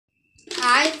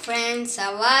Hi friends,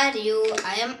 how are you?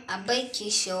 I am Abhay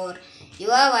Kishor. You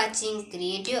are watching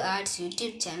Creative Arts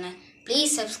YouTube channel.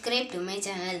 Please subscribe to my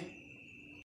channel.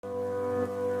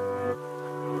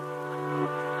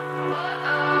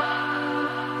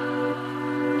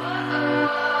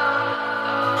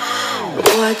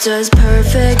 What does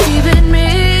perfect even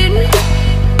mean?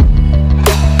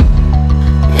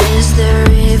 Is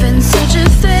there even such a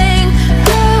thing?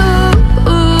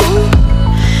 Ooh,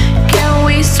 can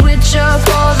we switch up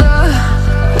all the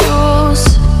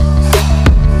rules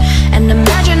and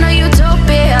imagine a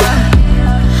utopia?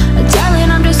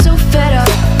 Darling, I'm just so fed up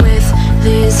with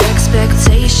these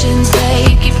expectations.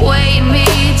 They keep weighing me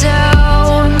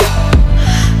down.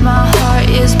 My heart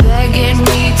is begging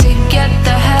me to get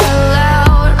the hell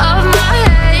out of my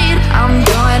head. I'm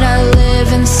gonna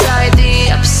live inside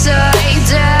the upside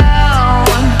down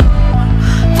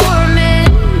for a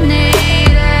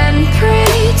minute and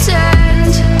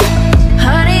pretend,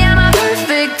 honey, I'm a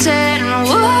perfect 10.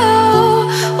 Whoa,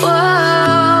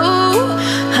 whoa,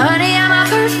 honey, I'm a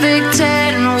perfect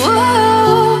 10.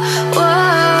 Whoa,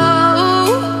 whoa,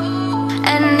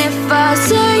 and if I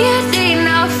say it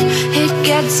enough, it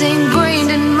gets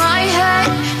ingrained in my head,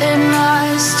 and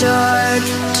I start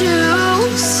to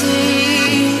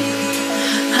see,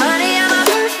 honey, I'm a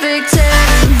perfect 10.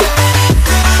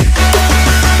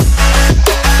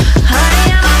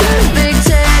 Honey, I'm a perfect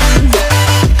 10.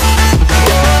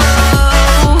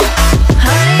 Whoa,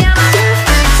 honey, I'm a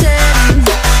perfect 10.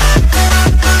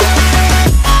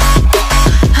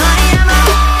 Honey, I'm a,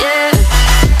 yeah.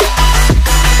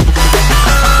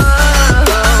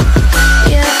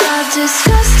 Yeah, I've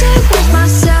discussed it with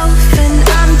myself, and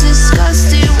I'm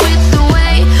disgusted with the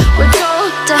way we're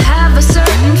told to have a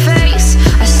certain face,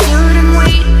 a certain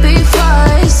weight,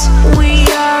 because we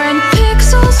aren't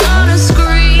pixels on a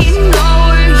screen. No,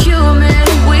 we're human,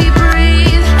 we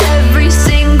breathe. Every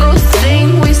single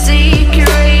thing we see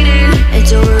curated,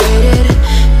 it's overrated.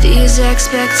 These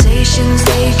expectations,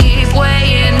 they keep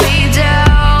weighing me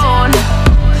down.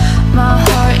 My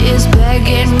heart is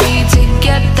begging me to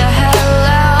get the hell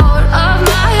out of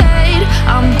my head.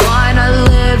 I'm gonna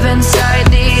live inside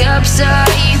the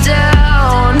upside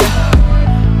down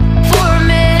for a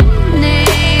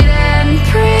minute and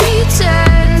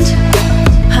pretend,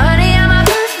 honey, I'm a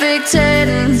perfect 10.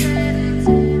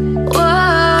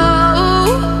 Whoa,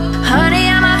 honey,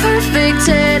 I'm a perfect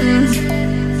 10.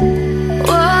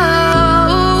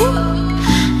 Whoa,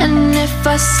 and if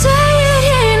I say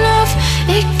it enough,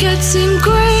 it gets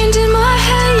ingrained in my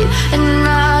head, and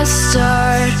I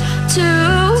start to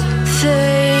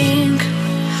think,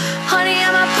 honey,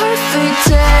 I'm a perfect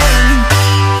 10.